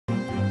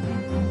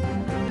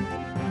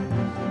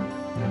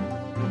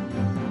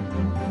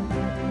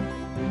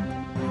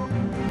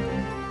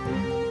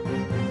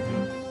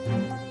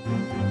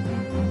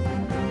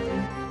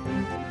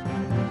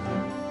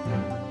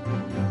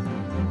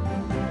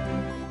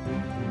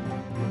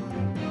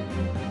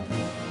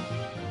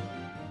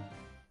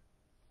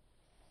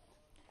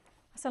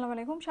আসসালামু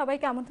আলাইকুম,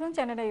 সবাইকে আমন্ত্রণ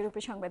চ্যানেল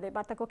ইউরোপের সংবাদে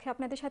বার্তা কক্ষে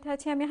আপনাদের সাথে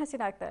আছি আমি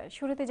হাসিনা আক্তার।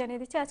 শুরুতে জানিয়ে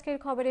দিচ্ছি আজকের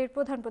খবরের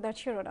প্রধান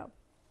শিরোনাম।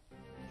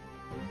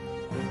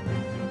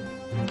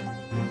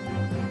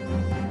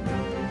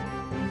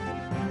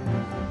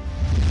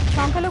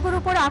 সংখ্যালঘুর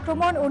উপর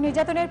আক্রমণ ও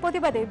নির্যাতনের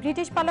প্রতিবাদে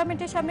ব্রিটিশ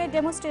পার্লামেন্টের সামনে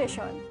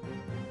ডেমনস্ট্রেশন।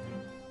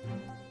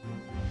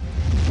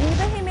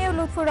 নির্বাহী মেয়র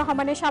লুৎফুর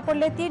রহমানের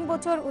সাফল্যে ৩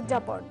 বছর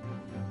উদযাপন।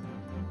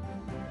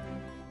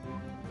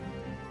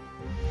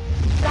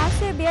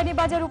 ফ্রান্সে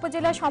বিয়ানীবাজার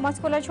উপজেলা সমাজ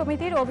কল্যাণ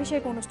সমিতির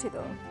অভিষেক অনুষ্ঠিত।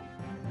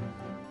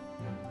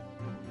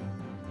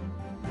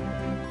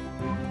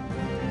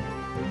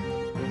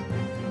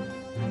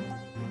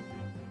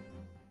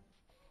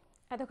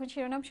 এতক্ষণ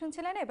শিরোনাম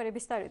শুনছিলেন, এবারে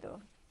বিস্তারিত।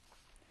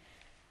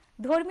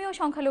 ধর্মীয়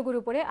সংখ্যালঘুর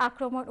উপরে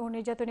আক্রমণ ও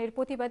নির্যাতনের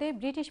প্রতিবাদে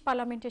ব্রিটিশ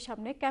পার্লামেন্টের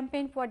সামনে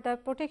campaign for the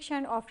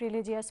protection of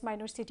religious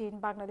minority in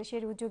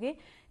বাংলাদেশের উদ্যোগে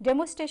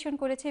ডেমনস্ট্রেশন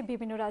করেছে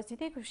বিভিন্ন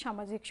রাজনৈতিক ও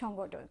সামাজিক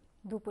সংগঠন।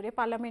 দুপুরে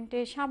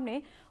পার্লামেন্টের সামনে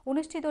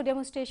অনুষ্ঠিত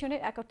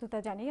ডেমনস্ট্রেশনের একাত্মতা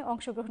জানিয়ে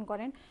অংশগ্রহণ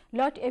করেন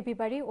লর্ড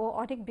এবিবারি ও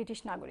অনেক ব্রিটিশ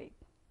নাগরিক।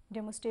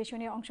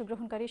 ডেমনস্ট্রেশনে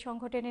অংশগ্রহণকারী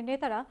সংগঠনের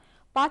নেতারা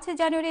 ৫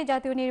 জানুয়ারি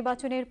জাতীয়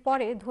নির্বাচনের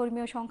পরে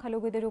ধর্মীয়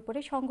সংখ্যালঘুদের উপরে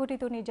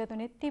সংঘটিত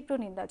নির্যাতনের তীব্র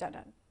নিন্দা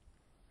জানান।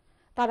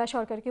 তারা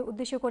সরকারকে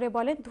উদ্দেশ্য করে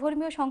বলেন,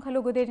 ধর্মীয়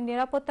সংখ্যালঘুদের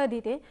নিরাপত্তা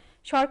দিতে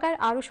সরকার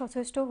আরও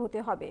সচেষ্ট হতে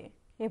হবে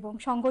এবং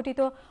সংগঠিত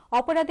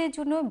অপরাধের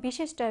জন্য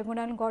বিশেষ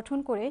ট্রাইব্যুনাল গঠন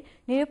করে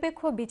নিরপেক্ষ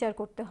বিচার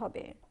করতে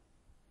হবে।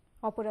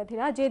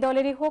 অপরাধীরা যে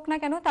দলেরই হোক না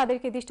কেন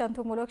তাদেরকে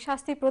দৃষ্টান্তমূলক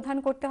শাস্তি প্রদান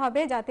করতে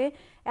হবে যাতে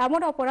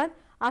এমন অপরাধ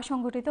আর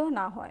সংঘটিত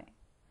না হয়।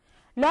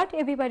 লর্ড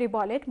এবিবারি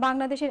বলেন,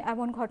 বাংলাদেশের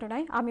এমন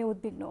ঘটনায় আমি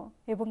উদ্বিগ্ন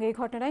এবং এই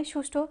ঘটনায়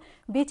সুষ্ঠু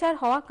বিচার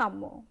হওয়া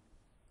কাম্য।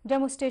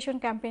 Demonstration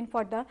campaign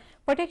for the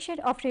protection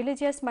of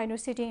religious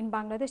minority in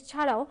Bangladesh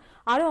ছাড়াও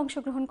আরও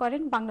অংশগ্রহণ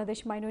করেন Bangladesh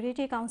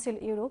minority council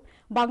Europe,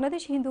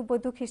 Bangladesh Hindu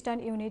বৌদ্ধ খ্রিস্টান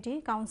ইউনিটি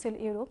কাউন্সিল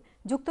ইউরোপ,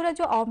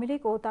 যুক্তরাজ্য আওয়ামী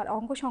লীগ ও তার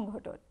অঙ্গ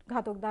সংগঠন,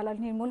 ঘাতক দালাল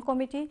নির্মূল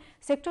committee,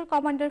 sector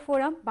commander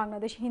forum,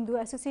 Bangladesh Hindu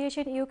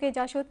association UK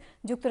JASAD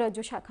যুক্তরাজ্য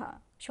শাখা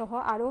সহ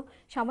আরও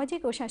সামাজিক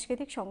ও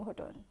সাংস্কৃতিক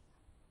সংগঠন।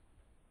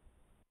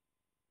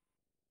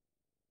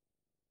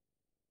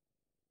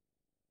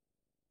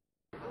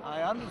 I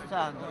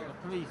understand that the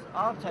police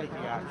are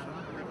taking action,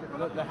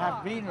 that there have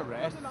been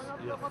arrests,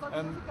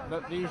 and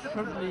that these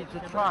should lead to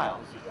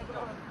trials.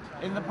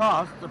 In the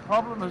past, the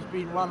problem has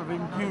been one of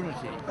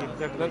impunity,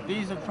 that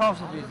these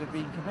atrocities have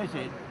been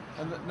committed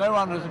and that no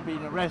one has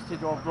been arrested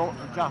or brought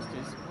to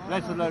justice,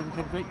 let alone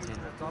convicted.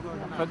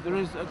 But there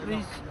is at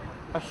least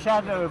a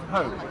shadow of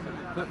hope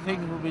that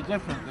things will be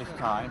different this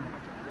time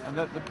and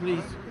that the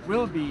police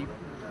will be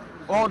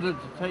ordered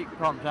to take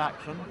prompt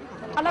action.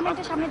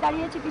 পার্লামেন্টের সামনে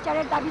দাঁড়িয়েছে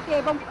বিচারের দাবিতে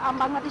এবং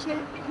বাংলাদেশের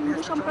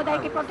হিন্দু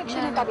সম্প্রদায়কে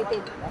প্রোটেকশনের দাবিতে,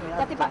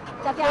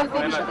 যাতে আর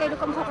ভবিষ্যতে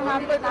এরকম ঘটনা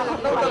না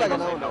ঘটতে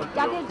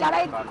পারে। যারা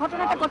এই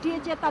ঘটনাটা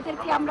ঘটিয়েছে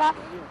তাদেরকে আমরা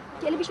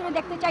টেলিভিশনে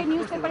দেখতে চাই,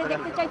 নিউজ পেপারে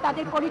দেখতে চাই,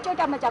 তাদের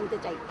পরিচয়টা আমরা জানতে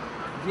চাই।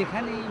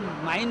 যেখানে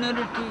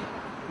মাইনরিটি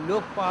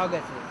লোক পাওয়া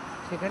গেছে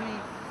সেখানে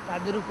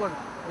তাদের উপর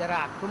যারা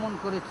আক্রমণ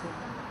করেছে,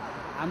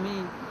 আমি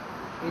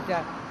এটা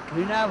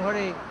ঘৃণা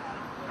ভরে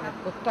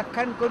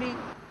প্রত্যাখ্যান করি।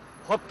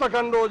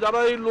 হত্যাকাণ্ড, যারা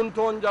এই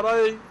লুণ্ঠন, যারা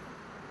এই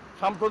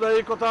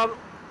সাম্প্রদায়িকতার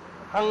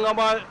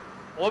হাঙ্গামায়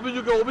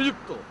অভিযোগে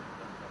অভিযুক্ত,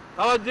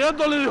 তারা যে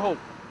দলেরই হোক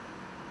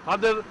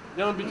তাদের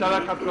যেন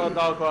বিচারের কাঠগড়ায়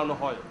দাঁড় করানো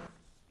হয়।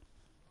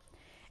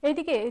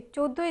 এদিকে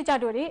 14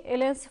 জানুয়ারি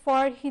এলায়েন্স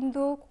ফর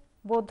হিন্দু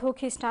বৌদ্ধ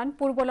খ্রিস্টান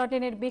পূর্ব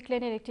লন্ডনের বিগ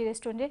লেনের একটি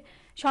রেস্টুরেন্টে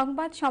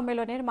সংবাদ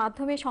সম্মেলনের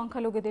মাধ্যমে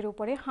সংখ্যালঘুদের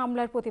উপরে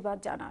হামলার প্রতিবাদ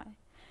জানায়।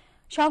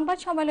 সংবাদ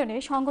সম্মেলনে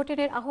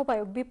সংগঠনের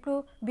আহ্বায়ক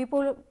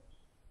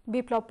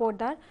বিপ্লব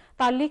পোদ্দার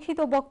তার লিখিত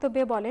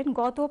বক্তব্যে বলেন,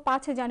 গত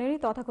 5 জানুয়ারি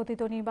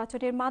তথাকথিত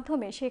নির্বাচনের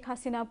মাধ্যমে শেখ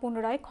হাসিনা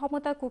পুনরায়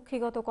ক্ষমতা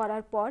কুক্ষিগত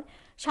করার পর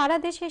সারা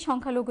দেশে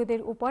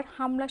সংখ্যালঘুদের উপর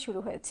হামলা শুরু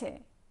হয়েছে।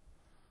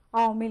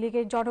 আওয়ামী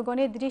লীগের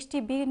জনগণের দৃষ্টি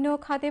বিভিন্ন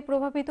খাতে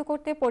প্রভাবিত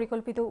করতে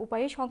পরিকল্পিত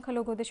উপায়ে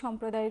সংখ্যালঘুদের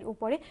সম্প্রদায়ের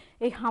উপরে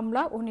এই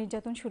হামলা ও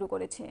নির্যাতন শুরু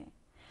করেছে।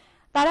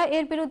 তারা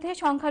এর বিরুদ্ধে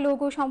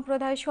সংখ্যালঘু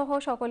সম্প্রদায় সহ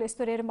সকল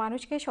স্তরের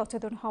মানুষকে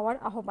সচেতন হওয়ার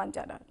আহ্বান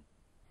জানান।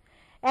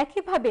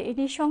 একইভাবে এই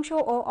নৃশংস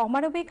ও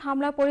অমানবিক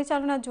হামলা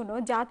পরিচালনার জন্য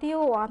জাতীয়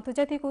ও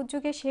আন্তর্জাতিক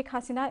উদ্যোগে শেখ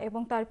হাসিনা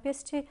এবং তার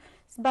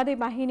ফ্যাসিস্টবাদী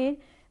বাহিনীর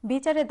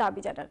বিচারের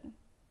দাবি জানান।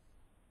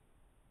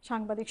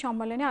 সাংবাদিক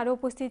সম্মেলনে আরও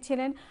উপস্থিত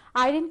ছিলেন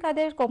আইরিন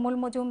কাদের, কমল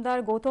মজুমদার,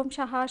 গৌতম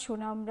সাহা,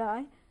 সুনাম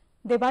রায়,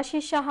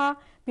 দেবাশিস সাহা,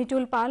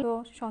 মিটুল পাল ও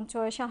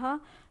সঞ্চয় সাহা,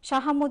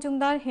 সাহা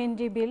মজুমদার,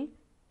 হেনরি বিল,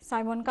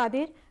 সাইমন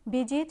কাদের,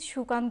 বিজিত,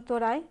 সুকান্ত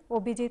রায়,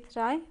 অভিজিৎ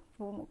রায়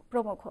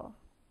প্রমুখ।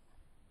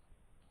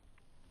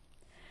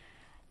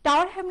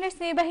 টাওয়ার হ্যামলেটস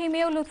নির্বাহী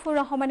মেয়র লুৎফুর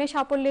রহমানের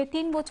সাফল্যে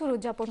 3 বছর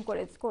উদযাপন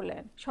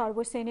করলেন।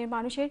 সর্বশ্রেণীর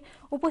মানুষের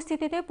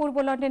উপস্থিতিতে পূর্ব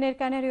লন্ডনের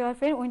ক্যানারি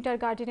ওয়ার্ফের উইন্টার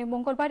গার্ডেনে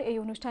মঙ্গলবার এই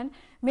অনুষ্ঠান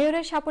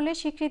মেয়রের সাফল্যের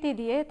স্বীকৃতি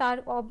দিয়ে তার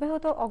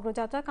অব্যাহত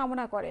অগ্রযাত্রা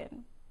কামনা করেন।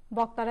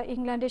 বক্তারা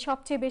ইংল্যান্ডের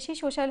সবচেয়ে বেশি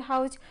সোশ্যাল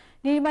হাউস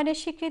নির্মাণের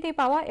স্বীকৃতি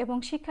পাওয়া এবং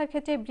শিক্ষার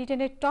ক্ষেত্রে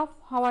ব্রিটেনের টপ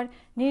হওয়ার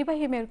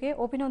নির্বাহী মেয়রকে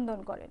অভিনন্দন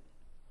করেন।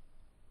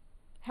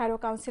 হ্যারো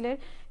কাউন্সিলের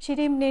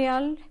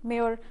সিরিমনিয়াল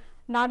মেয়র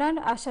নারান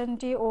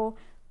আসান্টি ও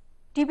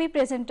টিভি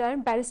প্রেজেন্টার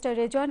ব্যারিস্টার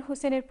রেজওয়ান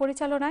হোসেনের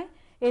পরিচালনায়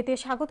এতে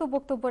স্বাগত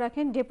বক্তব্য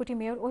রাখেন deputy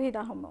mayor Ohid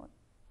Ahmad.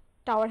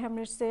 Tower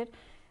হ্যামলেটসের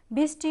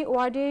 20টি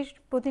ওয়ার্ডের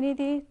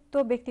প্রতিনিধিত্ব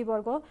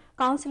ব্যক্তিবর্গ,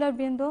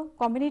 কাউন্সিলরবৃন্দ,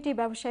 কমিউনিটি,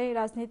 ব্যবসায়ী,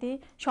 রাজনীতি,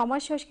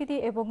 সমাজ সংস্কৃতি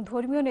এবং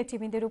ধর্মীয়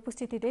নেতৃবৃন্দের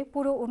উপস্থিতিতে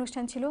পুরো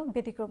অনুষ্ঠান ছিল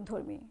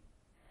ব্যতিক্রমধর্মী।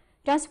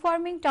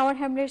 ট্রান্সফর্মিং টাওয়ার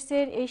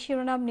হ্যামলেটসের এই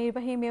শিরোনাম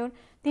নির্বাহী মেয়র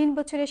 3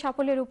 বছরের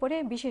সাফল্যের উপরে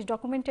বিশেষ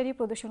ডকুমেন্টারি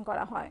প্রদর্শন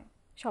করা হয়।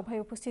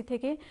 সভায় উপস্থিত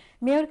থেকে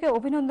মেয়রকে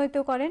অভিনন্দিত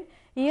করেন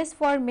ইয়েস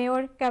ফর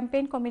মেয়র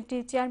ক্যাম্পেইন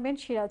কমিটির চেয়ারম্যান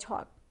সিরাজ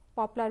হক,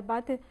 পপুলার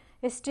বাথ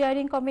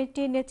স্টিয়ারিং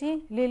কমিটির নেত্রী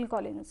লিল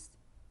Collins,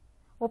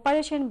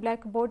 operation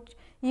blackboard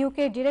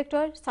UK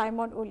director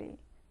Simon উলি,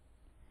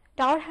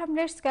 টাওয়ার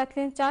হ্যামলেটস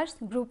ক্যাথলিন চার্চ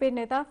গ্রুপের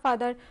নেতা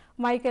father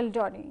Michael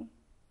Donny,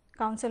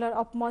 councillor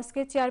of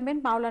মস্কের chairman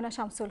Maulana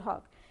Shamsul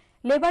Haque,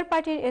 labour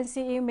পার্টির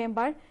এনসিইউ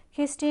মেম্বার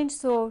খ্রিস্টিন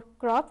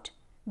সোক্রফট,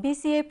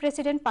 বিসিএ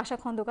প্রেসিডেন্ট পাশা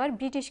Khandakar,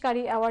 British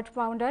কারি award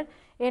founder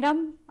Enam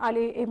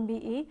Ali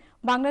MBE,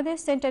 Bangladesh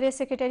সেন্টারের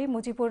secretary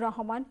Mujibur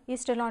Rahman,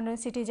 east London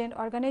citizen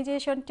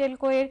organisation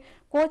টেলকোয়ের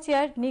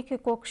co-chair নিক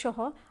Coke সহ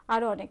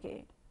আরও অনেকে।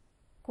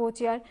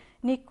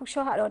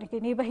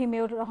 নির্বাহী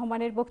মেয়র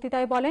রহমানের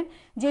বক্তৃতায় বলেন,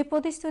 যে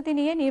প্রতিশ্রুতি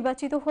নিয়ে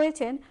নির্বাচিত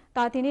হয়েছেন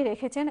তা তিনি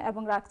রেখেছেন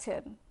এবং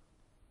রাখছেন।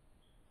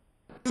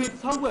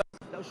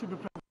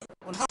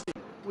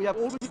 We have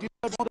already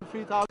delivered more than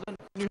 3,000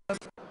 new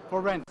homes for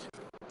rent.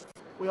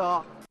 We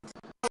are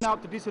going out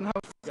to decent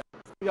homes again.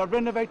 We are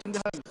renovating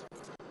the homes.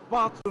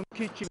 Bathroom,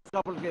 kitchen,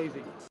 double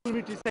glazing.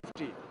 Community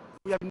safety.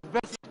 We have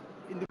invested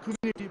in the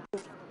community,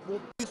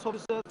 brought police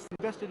officers,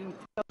 invested in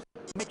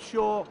make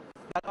sure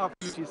that our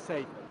community is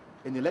safe.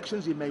 In the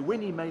elections, he may win,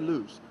 he may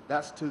lose.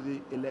 That's to the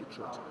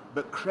electorate.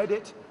 But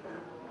credit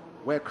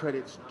where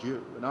credit's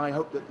due. And I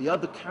hope that the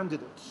other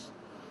candidates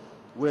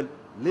will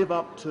live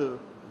up to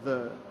the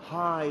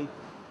high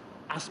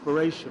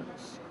aspirations,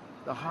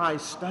 the high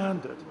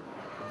standard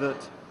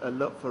that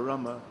Lutfi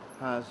Rama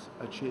has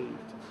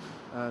achieved.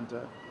 And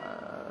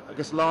I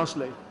guess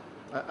lastly,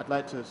 I'd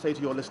like to say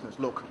to your listeners,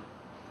 look,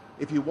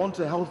 if you want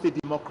a healthy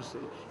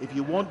democracy, if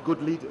you want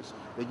good leaders,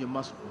 then you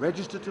must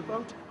register to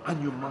vote and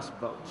you must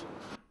vote.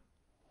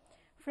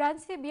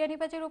 ফ্রান্সে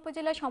বিয়ানীবাজার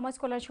উপজেলা সমাজ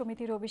কল্যাণ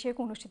সমিতির অভিষেক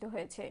অনুষ্ঠিত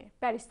হয়েছে।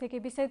 Paris থেকে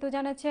বিস্তারিত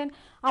জানাচ্ছেন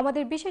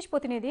আমাদের বিশেষ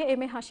প্রতিনিধি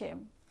এম এ হাশেম।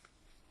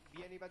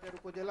 বিয়ানীবাজার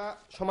উপজেলা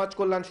সমাজ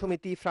কল্যাণ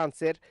সমিতি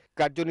ফ্রান্সের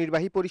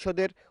কার্যনির্বাহী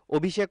পরিষদের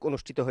অভিষেক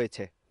অনুষ্ঠিত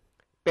হয়েছে।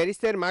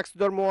 প্যারিসের মার্কস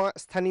ধর্মোয়া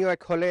স্থানীয়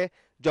এক হলে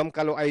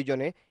জমকালো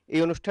আয়োজনে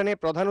এই অনুষ্ঠানে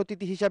প্রধান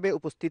অতিথি হিসাবে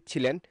উপস্থিত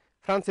ছিলেন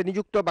ফ্রান্সে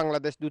নিযুক্ত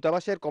বাংলাদেশ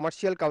দূতাবাসের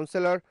কমার্শিয়াল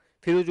কাউন্সিলর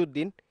ফিরোজ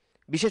উদ্দিন,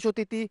 বিশেষ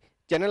অতিথি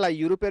চ্যানেল আই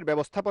ইউরোপের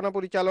ব্যবস্থাপনা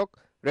পরিচালক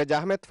রেজা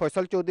আহমেদ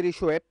ফয়সাল চৌধুরী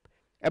শোয়েব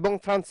এবং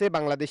ফ্রান্সে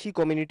বাংলাদেশি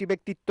কমিউনিটি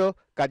ব্যক্তিত্ব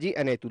কাজী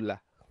এনায়েতুল্লাহ।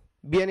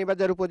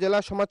 বিয়ানীবাজার উপজেলা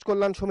সমাজ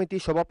কল্যাণ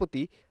সমিতির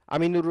সভাপতি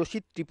আমিনুর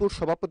রশিদ টিপুর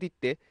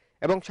সভাপতিত্বে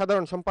এবং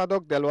সাধারণ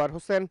সম্পাদক দেলোয়ার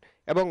হোসেন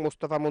এবং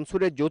মোস্তফা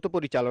মনসুরের যৌথ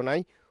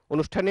পরিচালনায়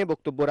অনুষ্ঠানে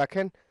বক্তব্য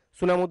রাখেন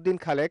সুনামউদ্দিন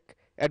খালেক,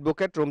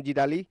 অ্যাডভোকেট রমজিদ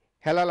আলী,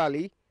 হেলাল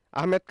আলী,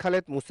 আহমেদ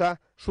খালেদ মুসা,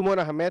 সুমন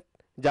আহমেদ,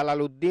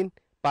 জালাল উদ্দিন,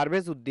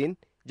 পারভেজ উদ্দিন,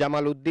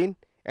 জামাল উদ্দিন,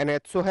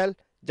 এনায়েত সোহেল,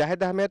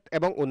 জাহেদ আহমেদ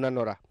এবং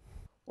অন্যান্যরা।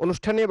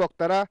 অনুষ্ঠানে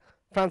বক্তারা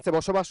ফ্রান্সে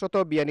বসবাসরত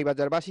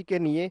বিয়ানীবাজারবাসীকে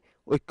নিয়ে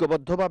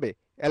ঐক্যবদ্ধভাবে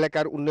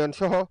এলাকার উন্নয়ন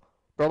সহ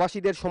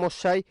প্রবাসীদের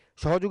সমস্যায়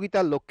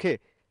সহযোগিতার লক্ষ্যে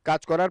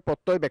কাজ করার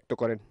প্রত্যয় ব্যক্ত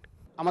করেন।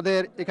 আমাদের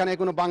এখানে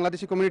কোনো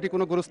বাংলাদেশি কমিউনিটি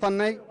কোনো গুরুস্থান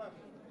নেই,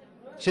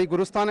 সেই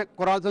গুরুস্থান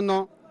করার জন্য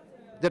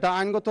যেটা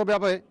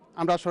আইনগতভাবে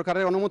আমরা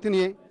সরকারের অনুমতি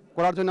নিয়ে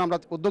করার জন্য আমরা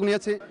উদ্যোগ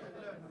নিয়েছি।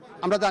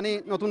 আমরা জানি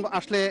নতুন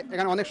আসলে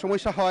এখানে অনেক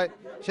সমস্যা হয়,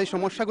 সেই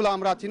সমস্যাগুলো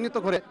আমরা চিহ্নিত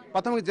করে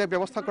প্রাথমিক যে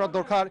ব্যবস্থা করার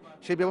দরকার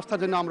সেই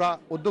ব্যবস্থার জন্য আমরা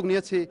উদ্যোগ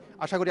নিয়েছি।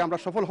 আশা করি আমরা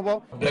সফল হব।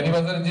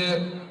 বিয়ানীবাজারে যে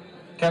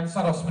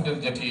ক্যান্সার হসপিটাল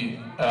যেটি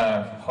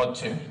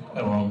হচ্ছে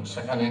এবং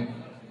সেখানে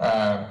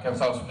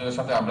ক্যান্সার হসপিটালের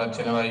সাথে আমরা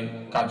চ্যানেলাই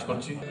কাজ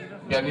করছি।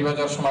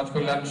 বিয়ানীবাজার সমাজ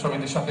কল্যাণ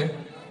সমিতির সাথে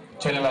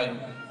চ্যানেলাই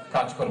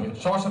কাজ করবে,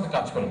 সবার সাথে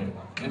কাজ করবে।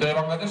 হৃদয়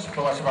বাংলাদেশ,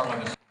 প্রবাসী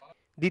বাংলাদেশ।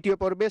 দ্বিতীয়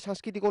পর্বে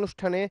সাংস্কৃতিক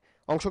অনুষ্ঠানে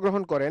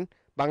অংশগ্রহণ করেন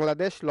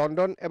বাংলাদেশ,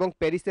 লন্ডন এবং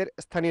প্যারিসের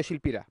স্থানীয়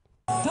শিল্পীরা।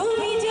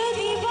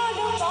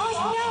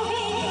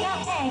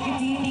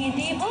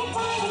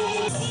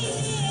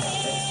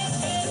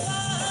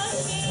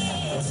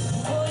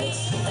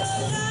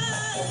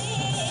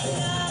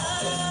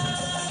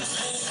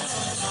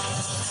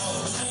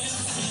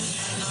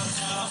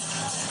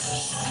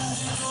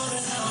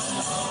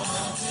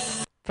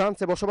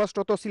 ফ্রান্সে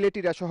বসবাসরত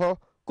সিলেটিরা সহ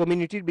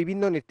কমিউনিটির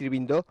বিভিন্ন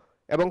নেতৃবৃন্দ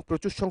এবং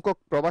প্রচুর সংখ্যক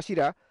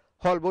প্রবাসীরা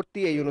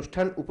হলভর্তি এই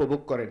অনুষ্ঠান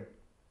উপভোগ করেন।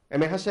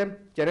 M A Hashem,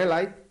 channel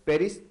I,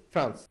 Paris,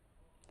 France.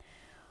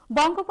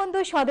 Bangabandhu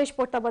স্বদেশ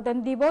প্রত্যাবর্তন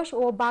দিবস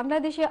ও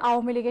বাংলাদেশে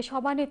আওয়ামী লীগের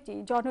সভানেত্রী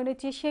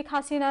জননেত্রী শেখ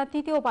হাসিনা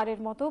তৃতীয়বারের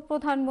মতো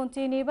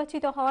প্রধানমন্ত্রী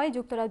নির্বাচিত হওয়ায়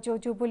যুক্তরাজ্য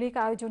যুবলীগ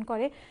আয়োজন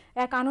করে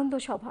এক আনন্দ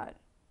সভার।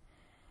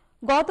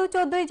 গত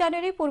 14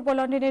 জানুয়ারি পূর্ব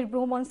লন্ডনের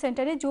ব্রুমন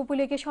সেন্টারে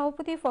যুবলীগের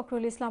সভাপতি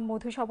ফখরুল ইসলাম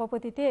মধু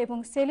সভাপতিত্বে এবং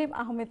সেলিম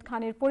আহমেদ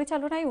খানের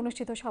পরিচালনায়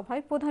অনুষ্ঠিত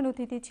সভায় প্রধান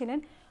অতিথি ছিলেন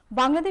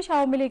বাংলাদেশ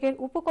আওয়ামী লীগের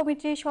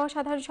উপকমিটির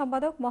সহসাধারণ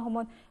সম্পাদক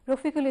মোহাম্মদ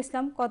রফিকুল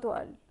ইসলাম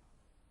কদওয়াল।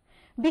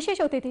 বিশেষ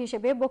অতিথি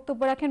হিসেবে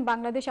বক্তব্য রাখেন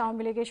বাংলাদেশ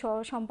আওয়ামী লীগের সহ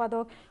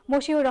সম্পাদক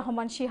মশিউর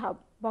রহমান শিহাব।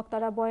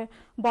 বক্তারা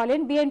বলেন,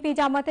 বিএনপি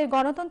জামাতের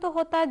গণতন্ত্র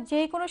হত্যার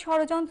যে কোনো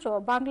ষড়যন্ত্র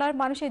বাংলার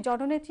মানুষের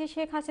জননেত্রী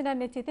শেখ হাসিনার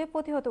নেতৃত্বে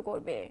প্রতিহত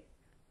করবে।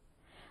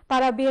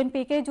 তারা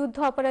বিএনপিকে যুদ্ধ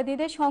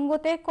অপরাধীদের সঙ্গ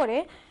ত্যাগ করে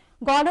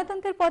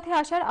গণতন্ত্রের পথে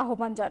আসার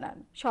আহ্বান জানান।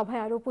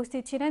 সভায় আরো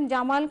উপস্থিত ছিলেন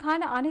জামাল খান,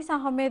 আনিস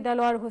আহমেদ,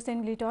 দেলোয়ার হোসেন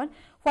লিটন,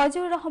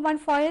 ফজলুর রহমান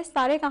ফয়েজ,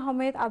 তারেক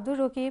আহমেদ, আব্দুর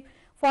রকিব,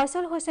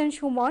 ফয়সল হোসেন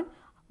সুমন,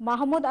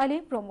 মাহমুদ আলী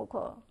প্রমুখ।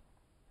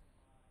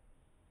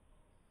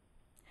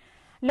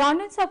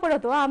 লন্ডন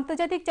সফররত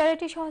আন্তর্জাতিক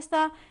চ্যারিটি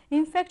সংস্থা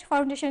impact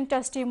foundation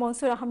trustee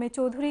Mansur Ahmed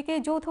চৌধুরীকে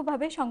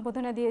যৌথভাবে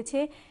সংবর্ধনা দিয়েছে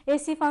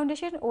এসি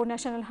ফাউন্ডেশন ও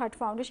ন্যাশনাল হার্ট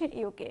ফাউন্ডেশন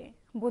ইউকে।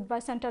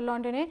 বুধবার সেন্ট্রাল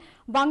লন্ডনে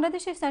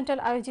বাংলাদেশের সেন্ট্রাল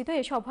আয়োজিত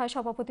এই সভায়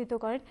সভাপতিত্ব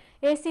করেন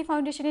এসি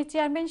ফাউন্ডেশনের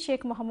chairman Sheikh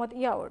Mohammad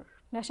Yawar.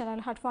 National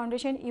heart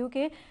foundation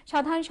UK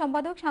সাধারণ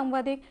সম্পাদক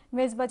সাংবাদিক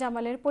মেজবা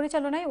জামালের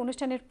পরিচালনায়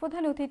অনুষ্ঠানের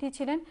প্রধান অতিথি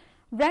ছিলেন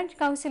ব্র্যান্ড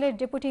কাউন্সিলের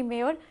ডেপুটি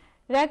মেয়র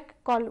র্যাগ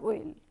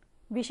কলউইল।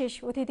 বিশেষ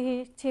অতিথি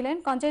ছিলেন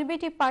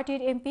কনজারভেটিভ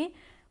পার্টির এমপি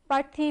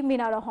প্রার্থী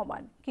মিনা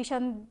রহমান,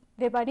 কিষান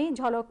দেবানী,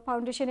 ঝলক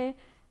ফাউন্ডেশনের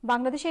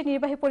বাংলাদেশের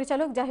নির্বাহী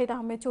পরিচালক জাহিদ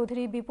আহমেদ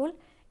চৌধুরী বিপুল,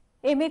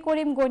 M A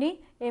Karim Gani,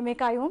 M A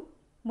Kayum,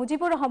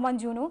 Mujibur Rahman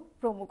Junu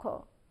প্রমুখ।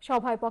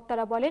 সভায়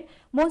বক্তারা বলেন,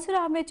 মনসুর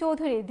আহমেদ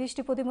চৌধুরী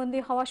দৃষ্টি প্রতিবন্ধী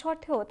হওয়া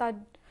সত্ত্বেও তার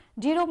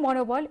দৃঢ়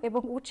মনোবল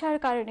এবং উৎসাহের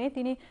কারণে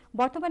তিনি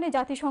বর্তমানে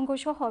জাতিসংঘ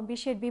সহ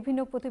বিশ্বের বিভিন্ন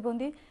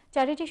প্রতিবন্ধী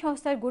চ্যারিটি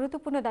সংস্থার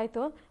গুরুত্বপূর্ণ দায়িত্ব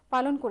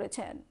পালন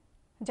করেছেন,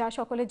 যা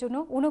সকলের জন্য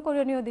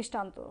অনুকরণীয়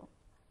দৃষ্টান্ত।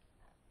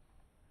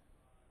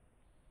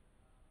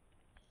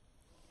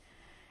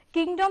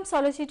 কিংডম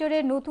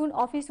সলিসিটরের নতুন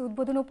অফিস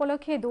উদ্বোধন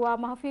উপলক্ষে দোয়া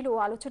মাহফিল ও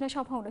আলোচনা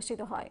সভা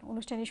অনুষ্ঠিত হয়।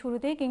 অনুষ্ঠানের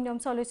শুরুতেই কিংডম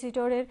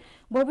সলিসিটরের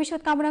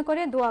ভবিষ্যৎ কামনা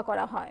করে দোয়া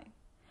করা হয়।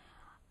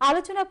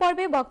 আলোচনা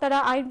পর্বে বক্তারা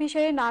আইন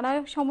বিষয়ে নানা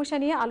সমস্যা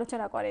নিয়ে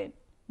আলোচনা করেন,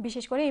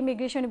 বিশেষ করে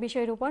ইমিগ্রেশন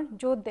বিষয়ের উপর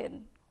জোর দেন।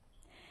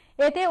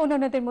 এতে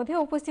অন্যান্যদের মধ্যে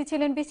উপস্থিত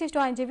ছিলেন বিশিষ্ট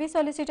আইনজীবী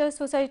সলিসিটর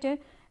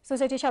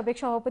সোসাইটির সাবেক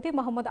সভাপতি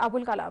মোহাম্মদ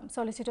আবুল কালাম,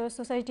 সলিসিটর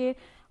সোসাইটির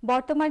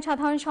বর্তমান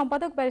সাধারণ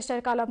সম্পাদক ব্যারিস্টার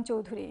কালাম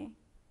চৌধুরী,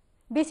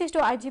 বিশিষ্ট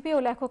আইনজীবী ও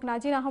লেখক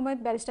নাজির আহমেদ,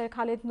 ব্যারিস্টার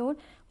খালেদ নূর,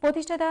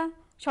 প্রতিষ্ঠাতা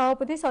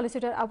সভাপতি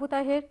সলিসিটর আবু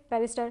তাহের,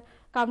 ব্যারিস্টার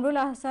কামরুল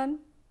আহসান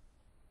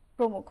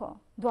প্রমুখ।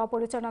 দোয়া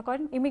পরিচালনা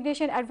করেন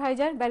immigration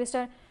adviser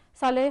barrister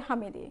Saleh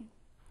Hamidi.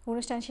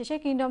 অনুষ্ঠান শেষে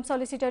kingdom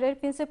সলিসিটরের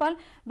principal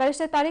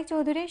barrister Tarique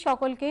Chowdhury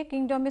সকলকে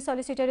কিংডমে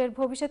সলিসিটরের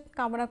ভবিষ্যৎ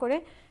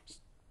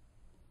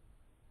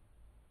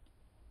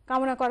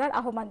কামনা করার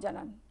আহ্বান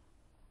জানান।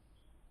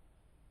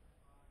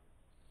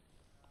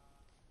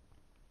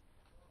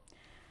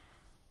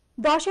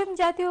 দশম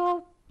জাতীয়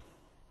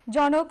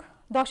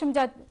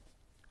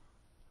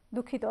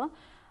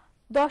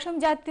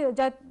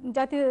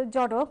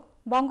জনক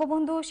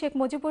বঙ্গবন্ধু শেখ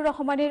মুজিবুর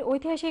রহমানের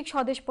ঐতিহাসিক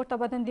স্বদেশ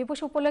প্রত্যাবর্তন দিবস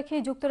উপলক্ষে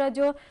যুক্তরাজ্য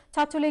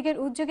ছাত্রলীগের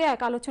উদ্যোগে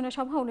এক আলোচনা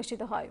সভা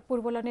অনুষ্ঠিত হয়।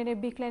 পূর্ব লন্ডনের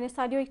বিগ লেনের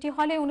স্থানীয় একটি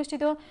হলে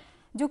অনুষ্ঠিত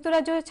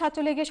যুক্তরাজ্য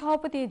ছাত্রলীগের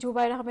সভাপতি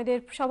জুবাইর আহমেদের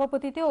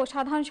সভাপতিত্বে ও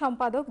সাধারণ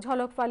সম্পাদক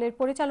ঝলক পালের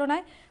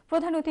পরিচালনায়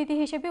প্রধান অতিথি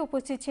হিসেবে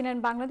উপস্থিত ছিলেন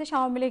বাংলাদেশ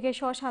আওয়ামী লীগের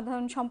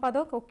সাধারণ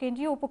সম্পাদক ও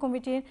কেন্দ্রীয়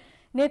উপকমিটির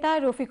নেতা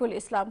রফিকুল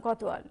ইসলাম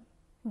কোতোয়াল।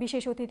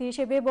 বিশেষ অতিথি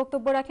হিসেবে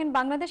বক্তব্য রাখেন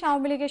বাংলাদেশ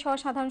আওয়ামী লীগের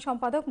সাধারণ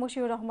সম্পাদক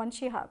মশিউর রহমান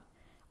শিহাব।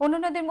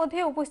 অন্যান্যদের মধ্যে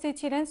উপস্থিত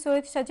ছিলেন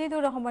সৈয়দ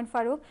সাজিদুর রহমান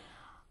ফারুক,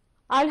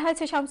 আলহাজ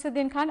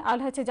শামসুদ্দিন খান,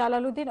 আলহাজ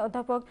জালালউদ্দিন,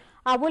 অধ্যাপক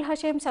আবুল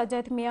হাশেম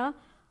সাজ্জাদ মিয়া,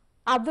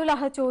 আব্দুল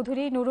আহাদ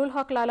চৌধুরী, নুরুল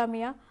হক লালা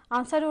মিয়া,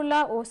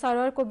 আনসারুল্লাহ ও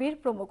সরোয়ার কবির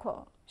প্রমুখ।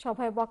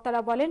 সভায়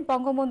বক্তারা বলেন,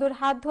 বঙ্গবন্ধুর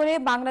হাত ধরে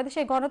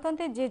বাংলাদেশের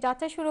গণতন্ত্রের যে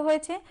যাত্রা শুরু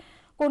হয়েছে,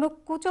 কোনো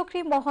কুচক্রী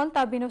মহল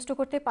তা বিনষ্ট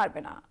করতে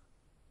পারবে না।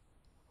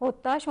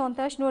 হত্যা,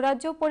 সন্ত্রাস,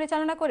 নৈরাজ্য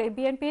পরিচালনা করে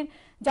বিএনপির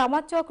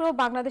জামাত চক্র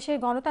বাংলাদেশের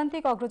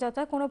গণতান্ত্রিক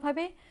অগ্রযাত্রা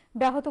কোনোভাবে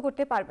ব্যাহত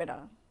করতে পারবে না।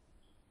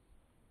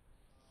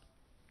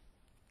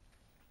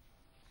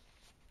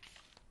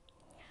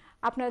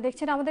 আপনারা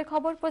দেখছেন আমাদের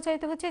খবর,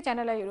 প্রচারিত হচ্ছে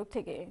চ্যানেল আই ইউরোপ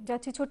থেকে।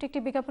 যাচ্ছি ছোট্ট একটি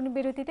বিজ্ঞাপন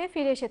বিরতিতে,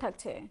 ফিরে এসে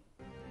থাকছে।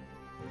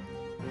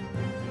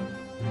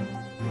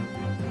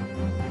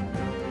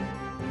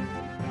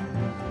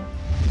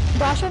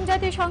 দশম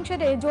জাতীয়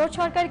সংসদে জোট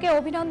সরকারকে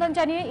অভিনন্দন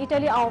জানিয়ে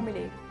ইতালি আওয়ামী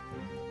লীগ।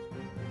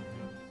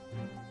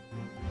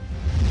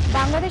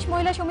 বাংলাদেশ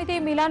মহিলা সমিতি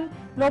মিলান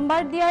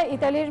লোম্বার্দিয়া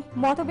ইতালির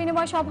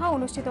মতবিনিময় সভা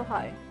অনুষ্ঠিত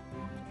হয়।